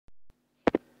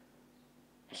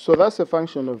So that's a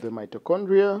function of the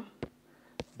mitochondria.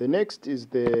 The next is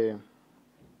the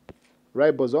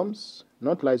ribosomes,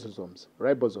 not lysosomes,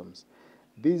 ribosomes.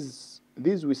 These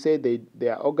we say they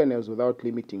are organelles without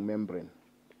limiting membrane.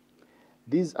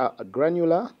 These are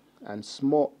granular and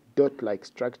small dot-like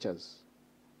structures.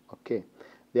 Okay,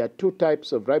 there are two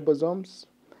types of ribosomes.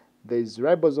 There is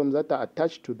ribosomes that are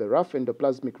attached to the rough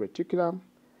endoplasmic reticulum,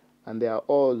 and there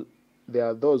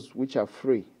are those which are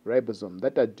free ribosomes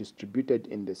that are distributed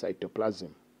in the cytoplasm.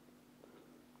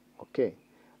 Okay,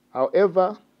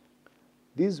 however,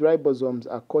 these ribosomes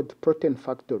are called protein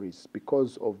factories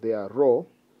because of their role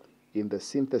in the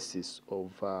synthesis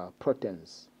of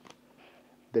proteins.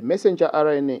 The messenger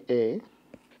RNA,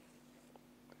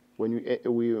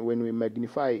 when we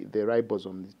magnify the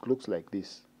ribosome, it looks like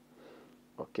this.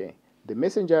 Okay, the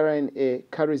messenger RNA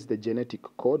carries the genetic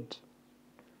code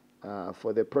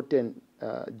for the protein,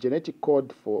 genetic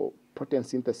code for protein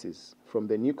synthesis from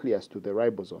the nucleus to the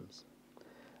ribosomes.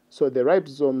 So the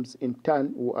ribosomes, in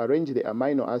turn, will arrange the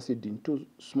amino acid into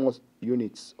small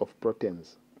units of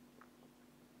proteins.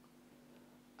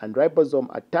 And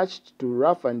ribosomes attached to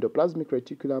rough endoplasmic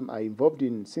reticulum are involved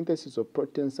in synthesis of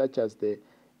proteins such as the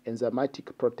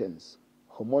enzymatic proteins,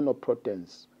 hormonal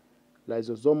proteins,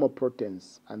 lysosomal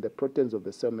proteins, and the proteins of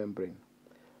the cell membrane.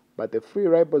 But the free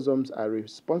ribosomes are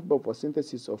responsible for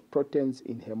synthesis of proteins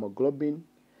in hemoglobin,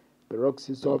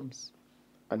 peroxisomes,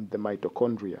 and the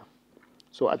mitochondria.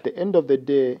 So at the end of the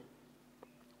day,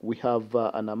 we have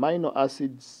an amino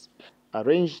acids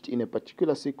arranged in a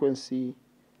particular sequence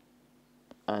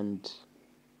and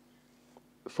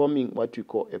forming what we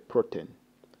call a protein.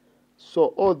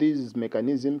 So all these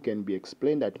mechanisms can be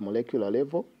explained at molecular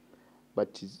level,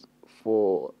 but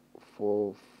for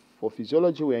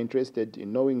physiology, we are interested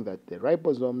in knowing that the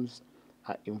ribosomes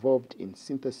are involved in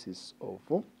synthesis of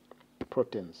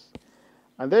proteins.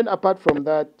 And then apart from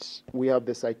that, we have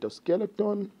the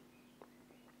cytoskeleton.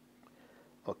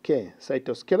 Okay,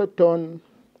 cytoskeleton,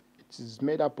 it is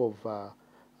made up of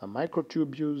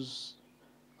microtubules,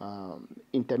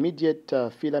 intermediate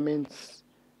filaments.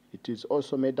 It is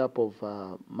also made up of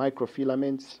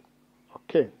microfilaments.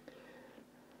 Okay,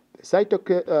 the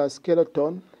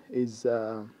cytoskeleton is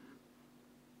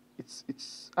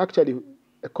it's actually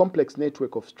a complex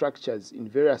network of structures in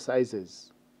various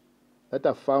sizes that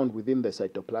are found within the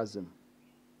cytoplasm.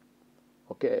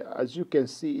 Okay, as you can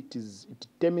see, it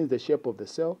determines the shape of the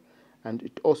cell, and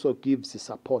it also gives the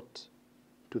support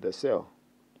to the cell.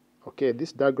 Okay,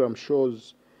 this diagram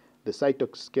shows the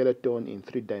cytoskeleton in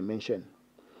 3 dimensions.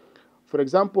 For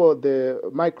example, the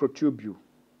microtubule.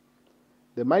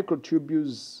 The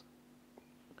microtubules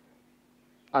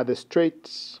are the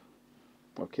straight,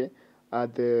 okay, are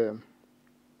the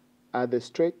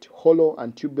straight, hollow,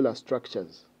 and tubular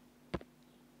structures.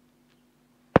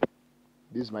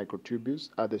 These microtubules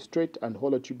are the straight and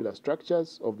hollow tubular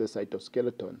structures of the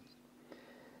cytoskeleton.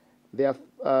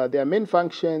 Their main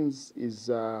functions is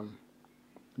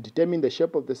determine the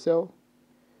shape of the cell.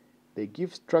 They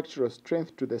give structural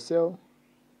strength to the cell.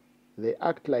 They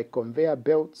act like conveyor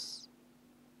belts.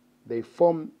 They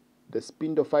form the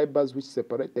spindle fibers which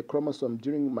separate the chromosome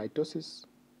during mitosis.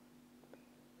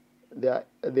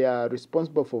 They are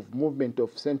responsible for movement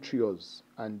of centrioles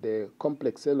and the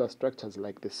complex cellular structures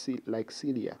like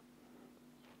cilia.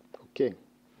 Okay,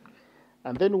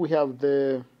 and then we have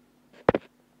the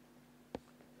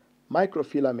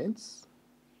microfilaments.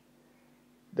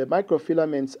 The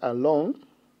microfilaments are long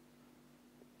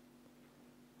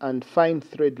and fine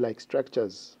thread-like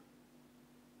structures.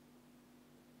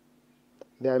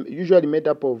 They are usually made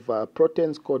up of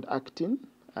proteins called actin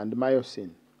and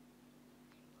myosin.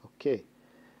 Okay,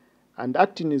 and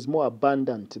actin is more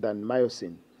abundant than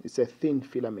myosin. It's a thin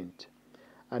filament.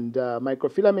 And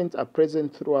microfilaments are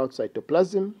present throughout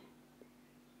cytoplasm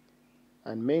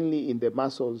and mainly in the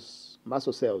muscle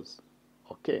cells.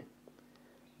 Okay,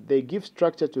 they give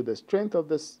structure to the strength of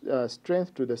the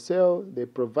strength to the cell. They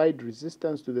provide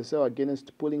resistance to the cell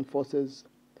against pulling forces.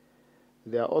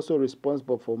 They are also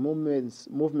responsible for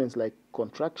movements like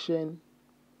contraction,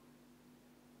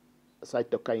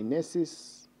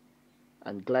 cytokinesis,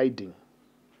 and gliding.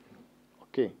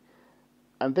 Okay,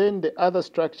 and then the other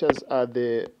structures are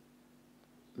the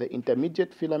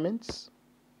intermediate filaments.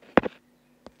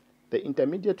 The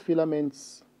intermediate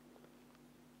filaments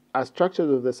are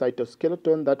structures of the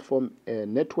cytoskeleton that form a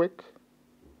network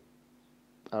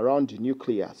around the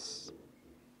nucleus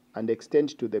and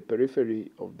extend to the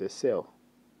periphery of the cell.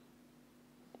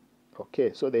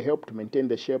 Okay, so they help to maintain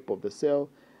the shape of the cell.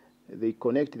 They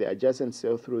connect the adjacent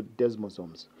cell through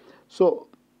desmosomes. So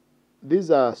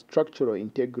these are structural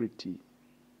integrity.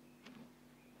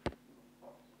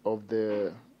 of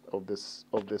the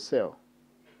cell.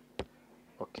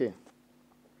 Okay.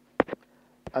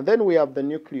 And then we have the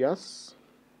nucleus.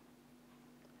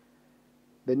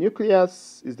 The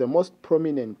nucleus is the most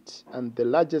prominent and the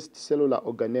largest cellular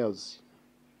organelles.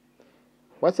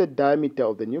 What's the diameter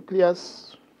of the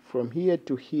nucleus? From here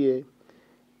to here,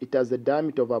 it has a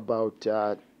diameter of about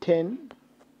 10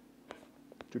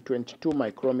 to 22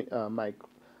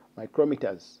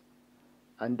 micrometers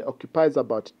and occupies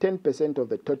about 10% of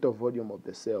the total volume of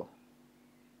the cell.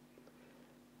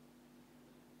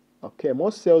 Okay,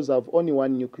 most cells have only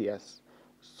one nucleus,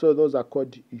 so those are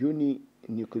called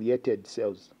uninucleated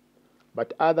cells.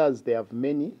 But others, they have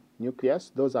many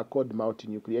nucleus, those are called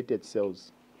multinucleated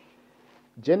cells.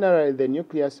 Generally, the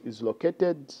nucleus is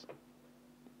located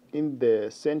in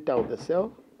the center of the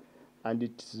cell, and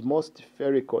it is most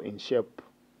spherical in shape.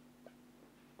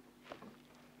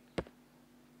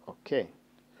 Okay,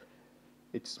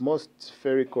 it's most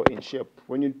spherical in shape.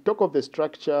 When you talk of the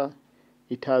structure,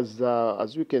 it has,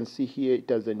 as you can see here, it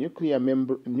has a nuclear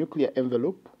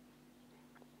envelope.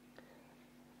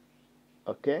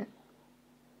 Okay,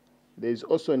 there is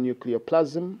also a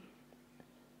nucleoplasm.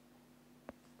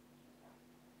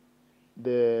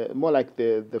 More like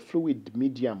the fluid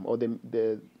medium or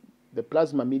the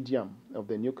plasma medium of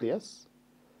the nucleus.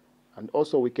 And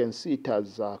also we can see it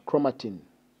has chromatin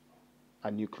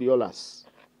and nucleolus.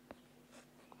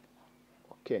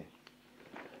 Okay.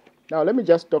 Now let me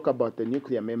just talk about the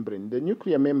nuclear membrane. The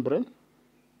nuclear membrane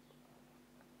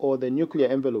or the nuclear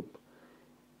envelope,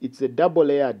 it's a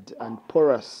double-layered and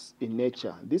porous in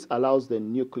nature. This allows the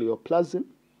nucleoplasm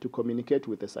to communicate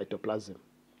with the cytoplasm.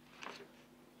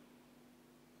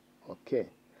 Okay,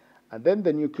 and then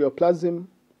the nucleoplasm,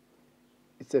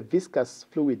 it's a viscous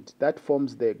fluid that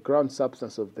forms the ground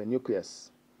substance of the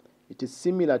nucleus. It is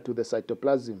similar to the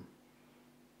cytoplasm.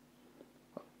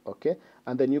 Okay,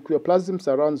 and the nucleoplasm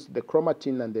surrounds the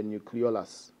chromatin and the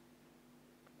nucleolus.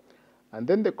 And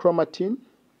then the chromatin,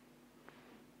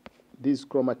 these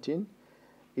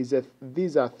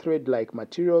are thread-like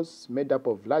materials made up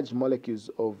of large molecules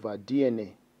of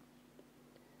DNA.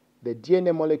 The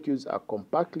DNA molecules are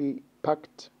compactly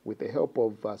packed with the help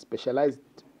of specialized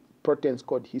proteins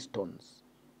called histones.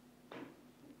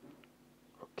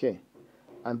 Okay,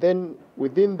 and then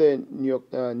within the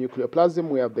nucleoplasm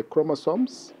we have the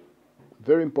chromosomes,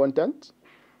 very important.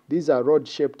 These are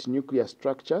rod-shaped nuclear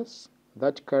structures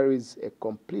that carries a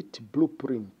complete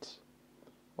blueprint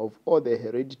of all the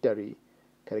hereditary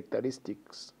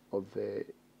characteristics of the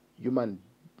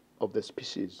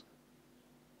species.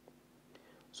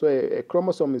 So a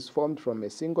chromosome is formed from a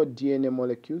single DNA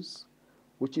molecules,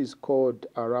 which is called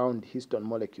around histone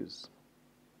molecules.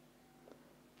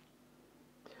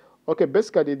 Okay,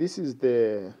 basically this is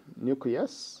the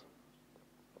nucleus.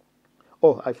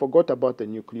 Oh, I forgot about the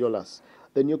nucleolus.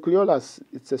 The nucleolus,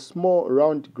 it's a small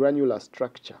round granular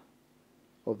structure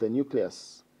of the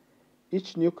nucleus.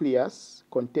 Each nucleus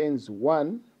contains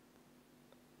one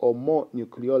or more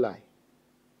nucleoli.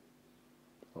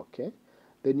 Okay.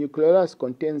 The nucleolus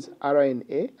contains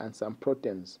RNA and some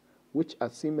proteins, which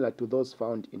are similar to those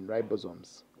found in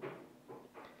ribosomes.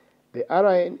 The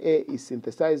RNA is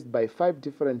synthesized by 5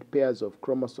 different pairs of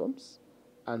chromosomes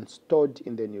and stored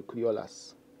in the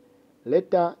nucleolus.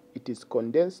 Later, it is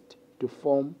condensed to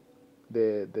form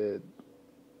the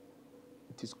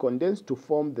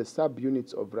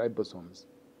subunits of ribosomes.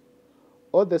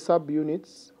 All the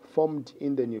subunits formed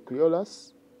in the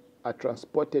nucleolus are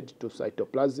transported to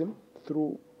cytoplasm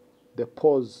through the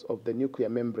pores of the nuclear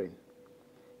membrane.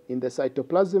 In the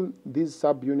cytoplasm, these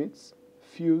subunits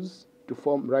fuse to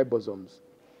form ribosomes,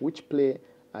 which play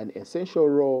an essential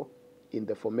role in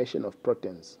the formation of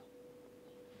proteins.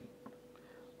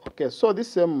 Okay, so this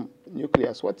same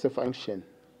nucleus, what's the function?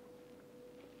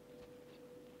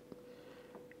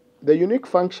 The unique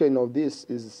function of this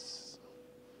is,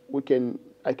 I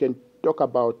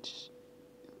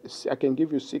can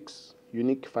give you 6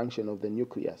 unique functions of the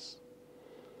nucleus.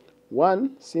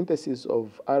 1, synthesis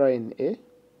of RNA.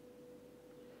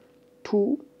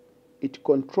 2, it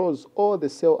controls all the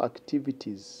cell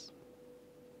activities.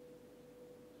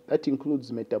 That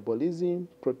includes metabolism,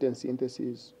 protein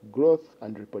synthesis, growth,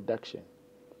 and reproduction.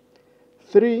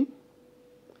 3,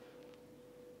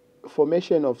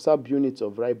 formation of subunits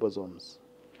of ribosomes.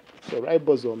 So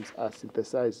ribosomes are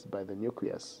synthesized by the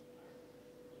nucleus,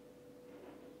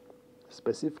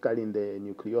 specifically in the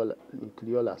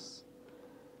nucleolus.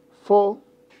 4,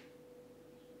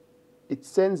 it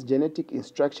sends genetic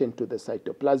instruction to the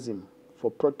cytoplasm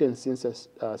for protein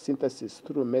synthesis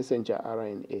through messenger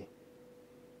RNA.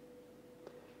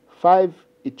 5,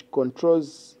 it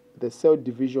controls the cell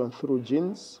division through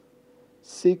genes.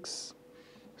 6.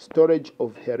 Storage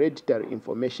of hereditary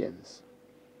informations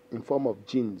in form of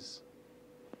genes.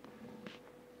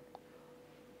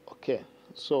 Okay,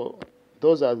 so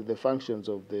those are the functions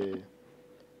of the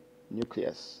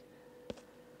nucleus.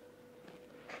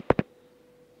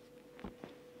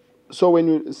 So when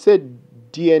you say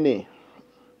DNA,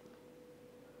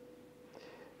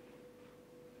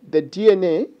 the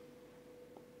DNA,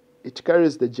 it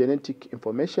carries the genetic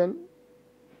information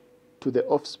to the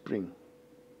offspring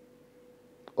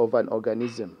of an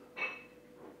organism.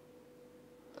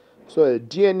 So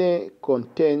DNA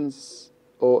contains,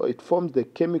 or it forms the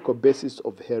chemical basis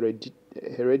of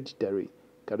hereditary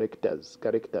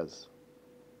characters.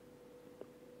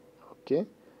 Okay,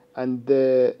 and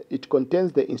it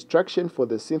contains the instruction for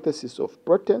the synthesis of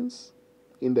proteins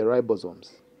in the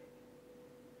ribosomes.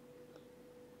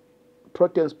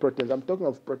 Proteins. I'm talking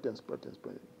of proteins.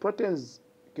 Proteins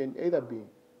can either be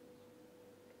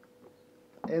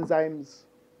enzymes,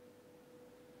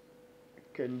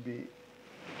 can be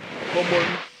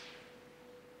hormones.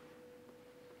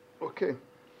 Okay,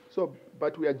 so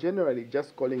but we are generally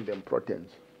just calling them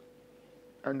proteins.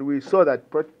 And we saw that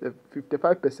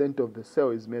 55% of the cell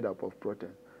is made up of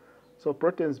protein. So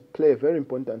proteins play a very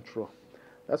important role.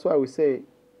 That's why we say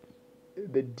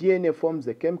the DNA forms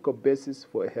the chemical basis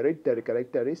for hereditary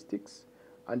characteristics,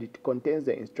 and it contains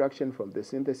the instruction from the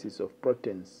synthesis of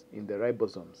proteins in the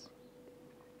ribosomes.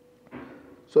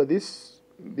 So this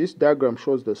diagram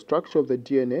shows the structure of the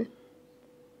DNA.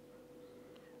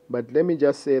 But let me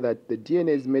just say that the DNA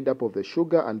is made up of the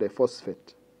sugar and the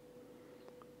phosphate.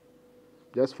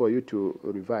 Just for you to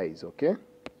revise, okay?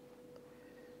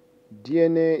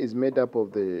 DNA is made up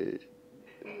of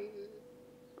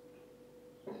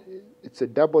it's a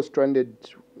double-stranded,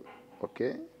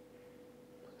 okay,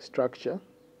 structure.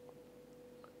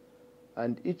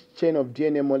 And each chain of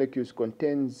DNA molecules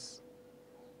contains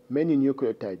many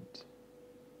nucleotides.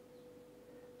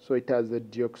 So it has a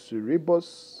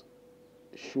deoxyribose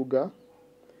sugar,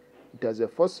 it has a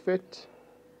phosphate,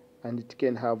 and it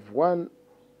can have one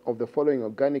of the following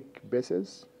organic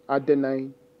bases: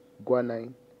 adenine,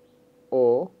 guanine,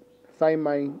 or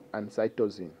thymine and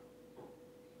cytosine.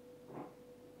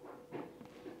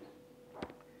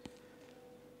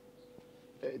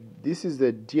 This is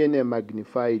the DNA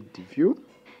magnified view.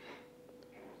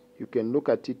 You can look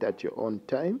at it at your own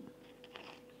time.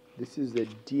 This is the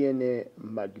DNA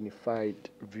magnified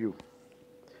view.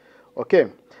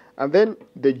 Okay, and then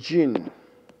the gene.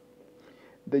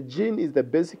 The gene is the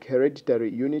basic hereditary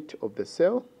unit of the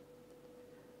cell.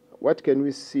 What can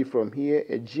we see from here?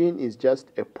 A gene is just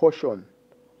a portion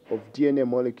of DNA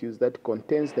molecules that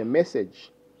contains the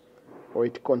message, or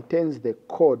it contains the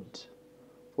code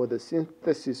for the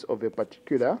synthesis of a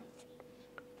particular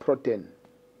protein,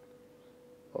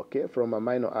 okay, from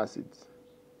amino acids.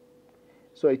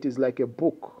 So it is like a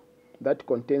book that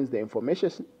contains the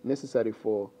information necessary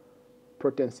for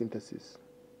protein synthesis.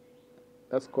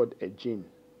 That's called a gene.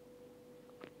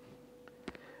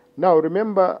 Now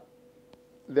remember,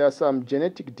 there are some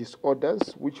genetic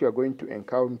disorders which you are going to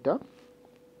encounter.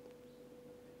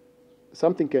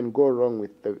 Something can go wrong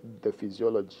with the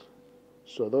physiology.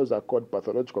 So those are called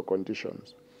pathological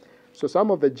conditions. So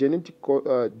some of the genetic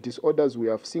disorders, we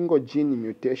have single gene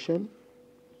mutation.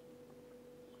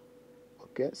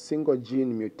 Okay, single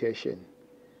gene mutation.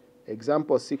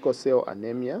 Example, sickle cell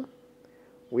anemia.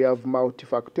 We have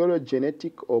multifactorial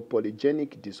genetic or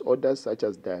polygenic disorders such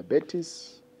as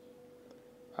diabetes,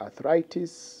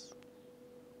 arthritis,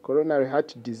 coronary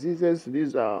heart diseases.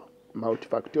 These are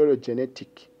multifactorial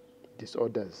genetic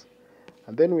disorders.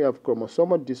 And then we have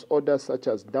chromosomal disorders such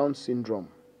as Down syndrome.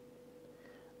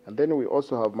 And then we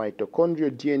also have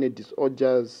mitochondrial DNA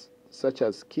disorders such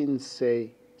as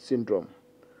Kinsey syndrome.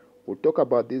 We'll talk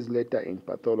about this later in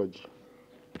pathology.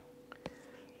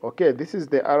 Okay, this is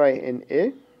the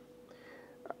RNA.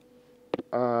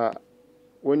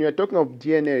 When you're talking of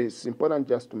DNA, it's important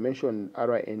just to mention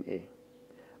RNA.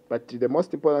 But the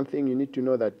most important thing you need to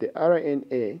know that the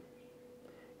RNA,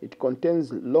 it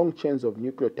contains long chains of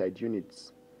nucleotide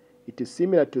units. It is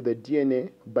similar to the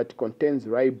DNA, but contains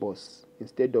ribose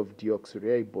instead of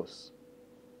deoxyribose.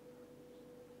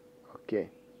 Okay.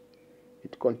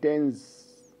 It contains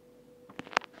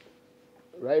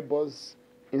ribose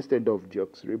instead of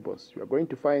deoxyribose. You are going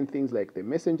to find things like the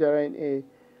messenger RNA,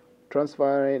 transfer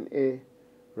RNA,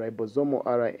 ribosomal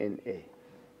RNA.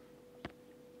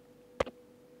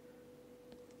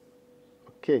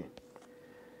 Okay.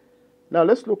 Now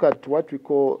let's look at what we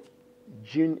call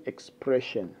gene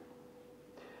expression.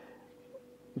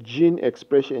 Gene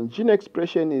expression. Gene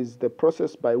expression is the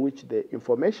process by which the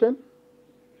information,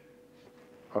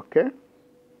 okay,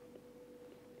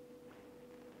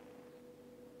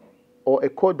 or a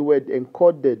code word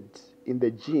encoded in the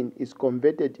gene is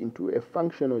converted into a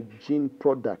functional gene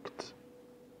product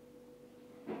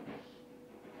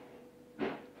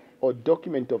or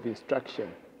document of instruction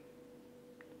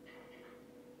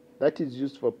that is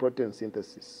used for protein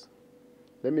synthesis.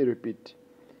 Let me repeat.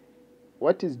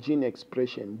 What is gene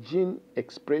expression? Gene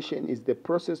expression is the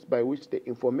process by which the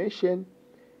information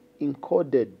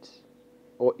encoded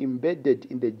or embedded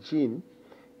in the gene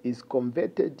is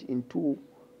converted into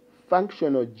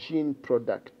functional gene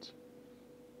product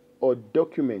or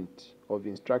document of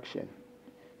instruction.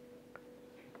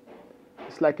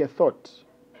 It's like a thought.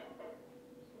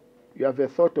 You have a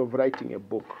thought of writing a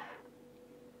book,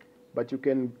 but you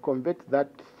can convert that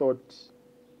thought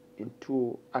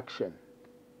into action,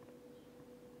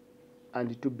 and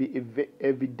it will be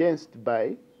evidenced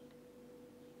by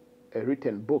a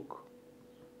written book.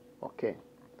 Okay,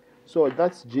 so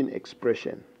that's gene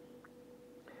expression.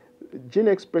 Gene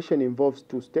expression involves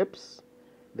two steps.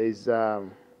 There is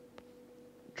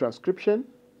transcription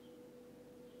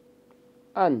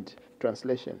and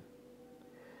translation.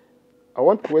 I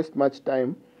won't waste much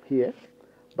time here,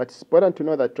 but it's important to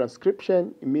know that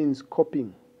transcription means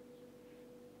copying.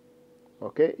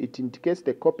 Okay, it indicates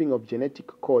the copying of genetic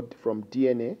code from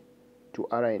DNA to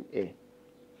RNA.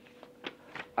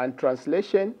 And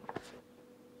translation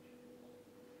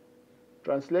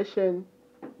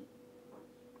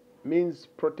means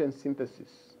protein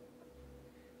synthesis.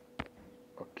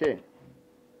 Okay,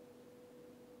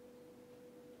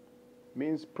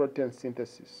 means protein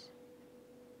synthesis.